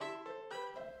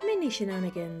Mini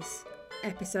Shenanigans,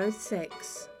 Episode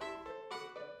 6.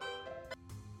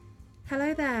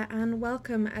 Hello there and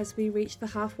welcome as we reach the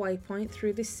halfway point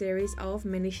through this series of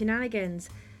Mini Shenanigans.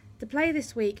 The play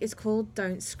this week is called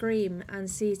Don't Scream and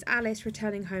sees Alice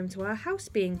returning home to her house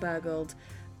being burgled.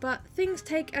 But things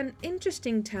take an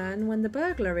interesting turn when the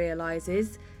burglar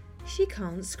realises she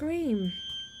can't scream.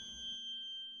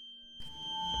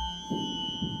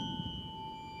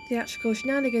 Theatrical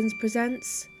Shenanigans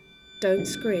presents Don't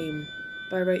Scream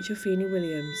by Rachel Feeney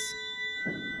Williams.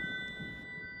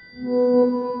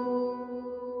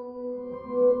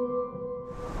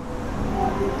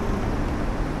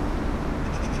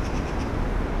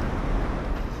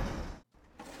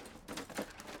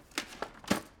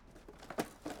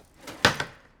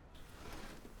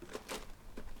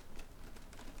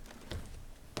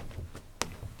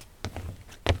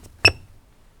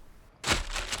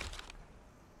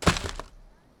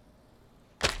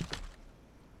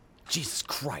 Jesus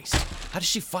Christ, how does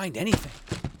she find anything?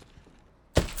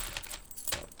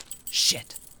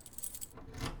 Shit.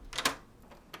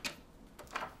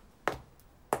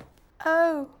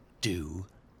 Oh. Do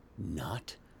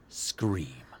not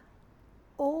scream.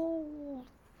 All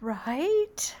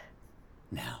right.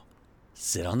 Now,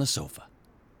 sit on the sofa.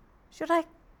 Should I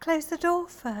close the door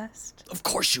first? Of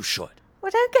course you should.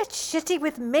 Well, don't get shitty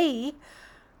with me.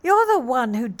 You're the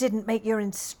one who didn't make your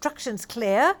instructions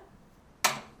clear.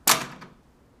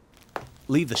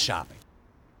 Leave the shopping.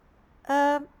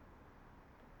 No.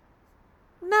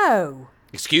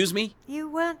 Excuse me? You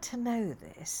weren't to know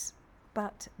this,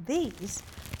 but these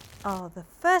are the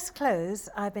first clothes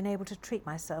I've been able to treat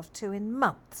myself to in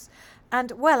months.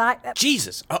 And, well,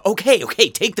 Jesus! Okay,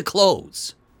 take the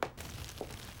clothes.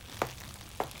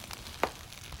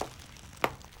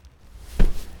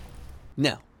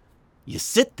 Now, you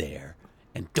sit there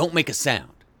and don't make a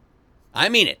sound. I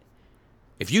mean it.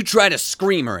 If you try to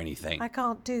scream or anything... I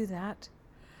can't do that.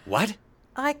 What?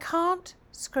 I can't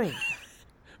scream.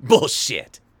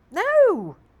 Bullshit.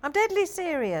 No, I'm deadly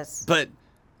serious. But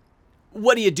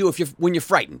what do you do when you're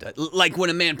frightened? Like when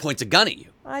a man points a gun at you?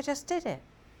 I just did it.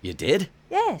 You did?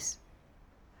 Yes.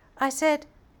 I said,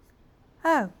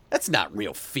 oh. That's not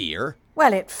real fear.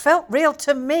 Well, it felt real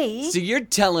to me. So you're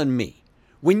telling me,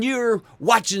 when you're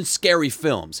watching scary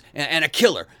films and a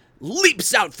killer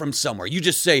leaps out from somewhere, you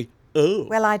just say, oh.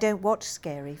 Well, I don't watch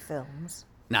scary films.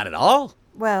 Not at all?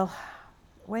 Well,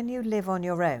 when you live on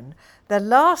your own, the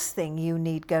last thing you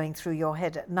need going through your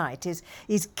head at night is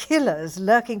killers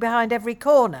lurking behind every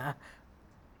corner.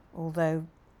 Although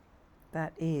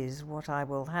that is what I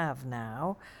will have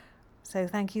now. So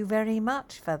thank you very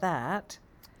much for that.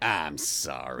 I'm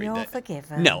sorry. You're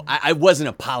forgiven. No, I wasn't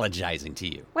apologizing to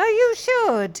you. Well, you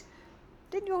should.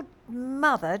 Didn't your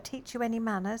mother teach you any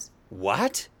manners?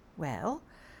 What? Well,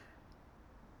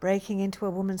 breaking into a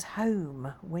woman's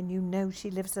home when you know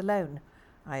she lives alone.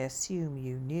 I assume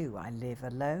you knew I live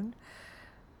alone.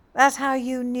 That's how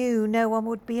you knew no one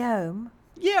would be home.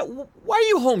 Yeah, why are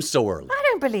you home so early? I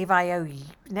don't believe I owe you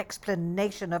an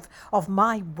explanation of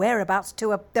my whereabouts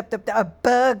to a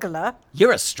burglar.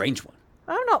 You're a strange one.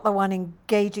 I'm not the one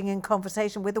engaging in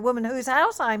conversation with the woman whose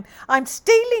house I'm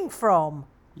stealing from.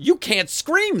 You can't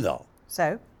scream, though.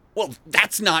 So? Well,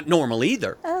 that's not normal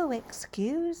either. Oh,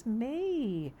 excuse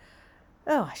me.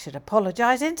 Oh, I should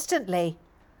apologise instantly.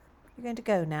 You're going to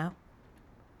go now?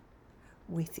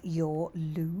 With your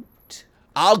loot?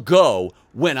 I'll go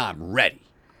when I'm ready.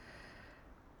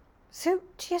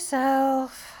 Suit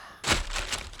yourself.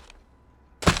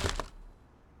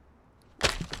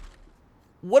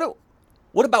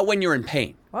 What about when you're in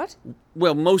pain? What?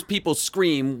 Well, most people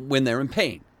scream when they're in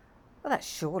pain. Well, that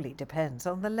surely depends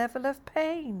on the level of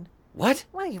pain. What?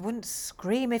 Well, you wouldn't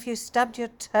scream if you stubbed your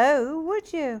toe,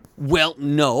 would you? Well,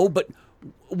 no, but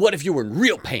what if you were in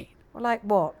real pain? Well, like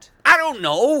what? I don't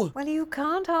know. Well, you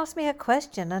can't ask me a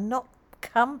question and not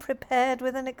come prepared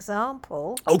with an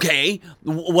example. Okay,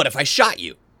 what if I shot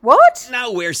you? What?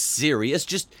 Now we're serious,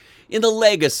 just in the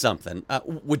leg or something.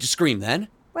 Would you scream then?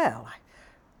 Well,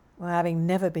 having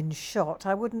never been shot,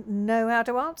 I wouldn't know how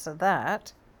to answer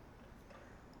that.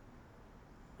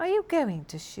 Are you going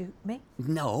to shoot me?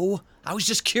 No, I was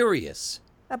just curious.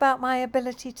 About my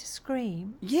ability to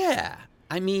scream? Yeah,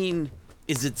 I mean,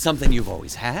 is it something you've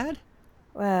always had?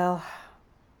 Well,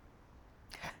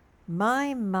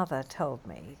 my mother told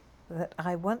me that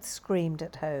I once screamed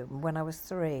at home when I was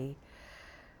 3.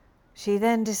 She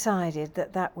then decided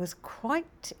that that was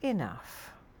quite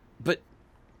enough. But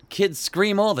kids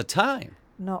scream all the time.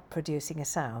 Not producing a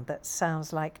sound that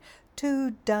sounds like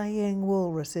 2 dying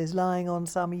walruses lying on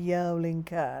some yowling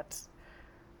cat.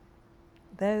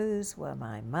 Those were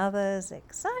my mother's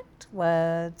exact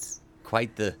words.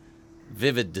 Quite the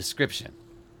vivid description.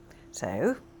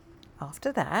 So,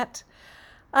 after that,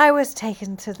 I was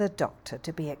taken to the doctor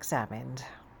to be examined,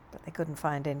 but they couldn't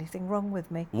find anything wrong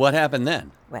with me. What happened then?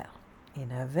 Well,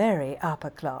 in a very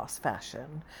upper-class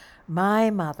fashion, my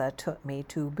mother took me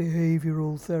to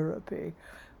behavioural therapy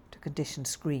to condition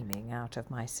screaming out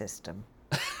of my system.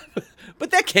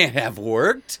 But that can't have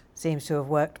worked. Seems to have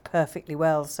worked perfectly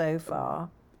well so far.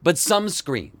 But some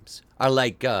screams are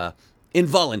like,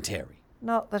 involuntary.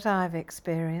 Not that I've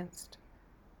experienced.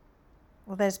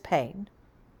 Well, there's pain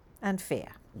and fear.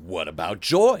 What about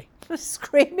joy?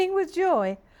 Screaming with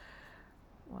joy.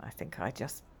 Well, I think I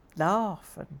just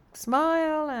laugh and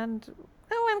smile and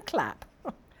clap.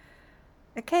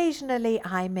 Occasionally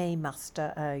I may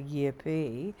muster a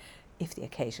yippee if the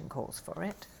occasion calls for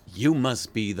it. You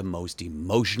must be the most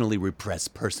emotionally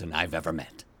repressed person I've ever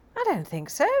met. I don't think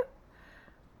so.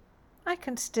 I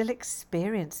can still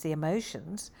experience the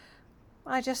emotions.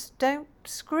 I just don't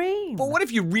scream. But what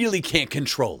if you really can't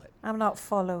control it? I'm not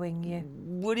following you.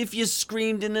 What if you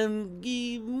screamed in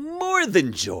more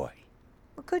than joy?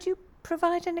 Well, could you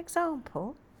provide an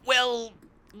example? Well,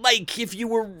 like if you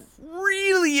were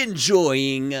really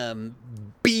enjoying,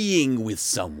 being with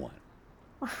someone.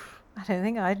 I don't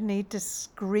think I'd need to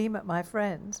scream at my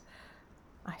friends.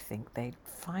 I think they'd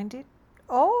find it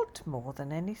odd more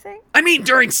than anything. I mean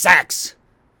during sex!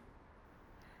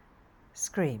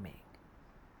 Screaming.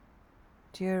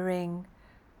 During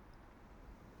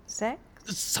sex?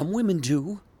 Some women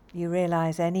do. You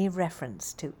realise any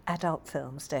reference to adult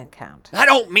films don't count. I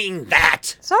don't mean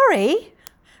that! Sorry,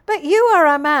 but you are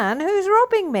a man who's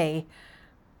robbing me.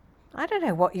 I don't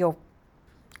know what your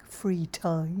free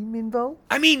time involves.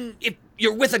 I mean, if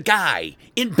you're with a guy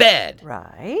in bed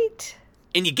Right.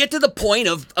 and you get to the point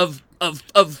of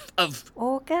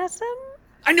Orgasm?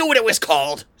 I knew what it was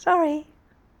called. Sorry.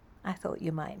 I thought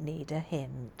you might need a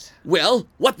hint. Well,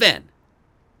 what then?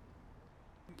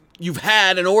 You've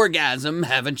had an orgasm,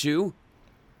 haven't you?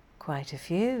 Quite a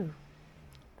few.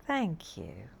 Thank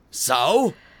you.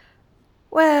 So?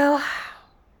 Well,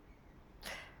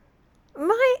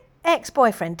 my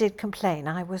ex-boyfriend did complain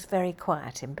I was very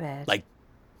quiet in bed. Like,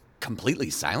 completely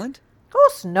silent? Of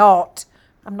course not.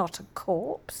 I'm not a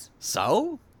corpse.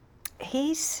 So?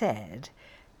 He said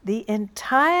the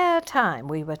entire time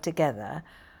we were together,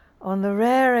 on the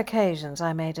rare occasions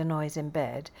I made a noise in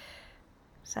bed,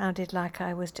 sounded like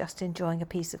I was just enjoying a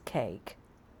piece of cake.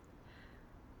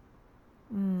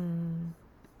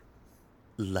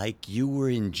 Like you were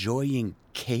enjoying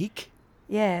cake?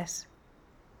 Yes.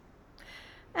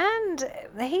 And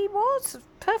he was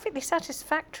perfectly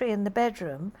satisfactory in the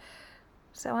bedroom,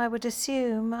 so I would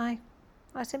assume I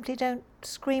simply don't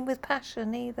scream with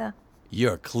passion either.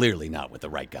 You're clearly not with the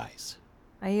right guys.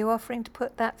 Are you offering to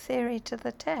put that theory to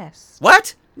the test?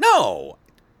 What? No!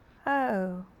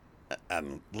 Oh,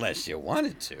 Unless you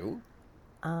wanted to.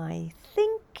 I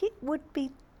think it would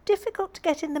be difficult to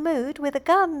get in the mood with a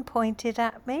gun pointed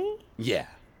at me. Yeah,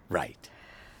 right.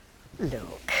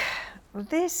 Look,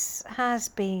 this has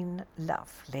been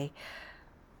lovely,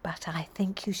 but I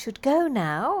think you should go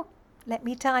now. Let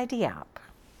me tidy up.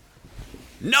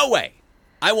 No way!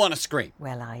 I want to scream.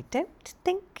 Well, I don't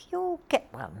think you'll get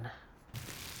one.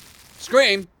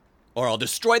 Scream, or I'll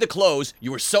destroy the clothes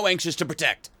you were so anxious to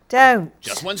protect. Don't.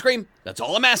 Just one scream. That's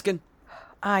all I'm asking.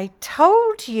 I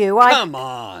told you Come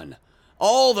on.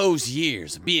 All those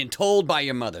years of being told by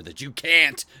your mother that you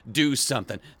can't do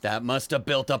something, that must have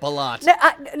built up a lot. No,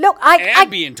 look, And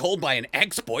being told by an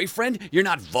ex-boyfriend you're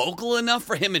not vocal enough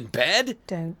for him in bed?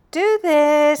 Don't do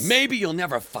this. Maybe you'll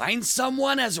never find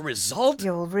someone as a result?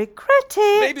 You'll regret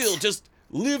it. Maybe you'll just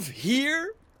live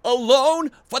here,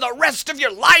 alone, for the rest of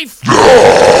your life?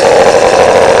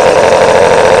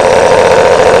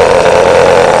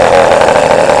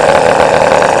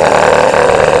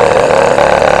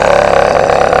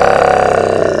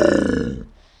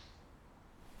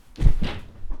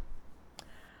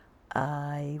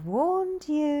 I warned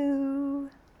you.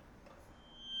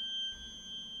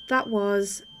 That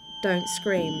was Don't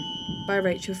Scream by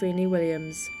Rachel Feeney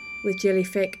Williams, with Gilly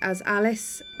Fick as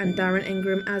Alice and Darren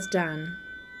Ingram as Dan.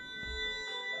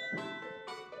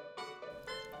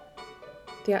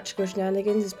 Theatrical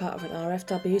Shenanigans is part of an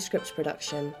RFW Scripts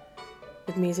production,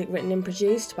 with music written and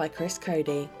produced by Chris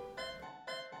Cody.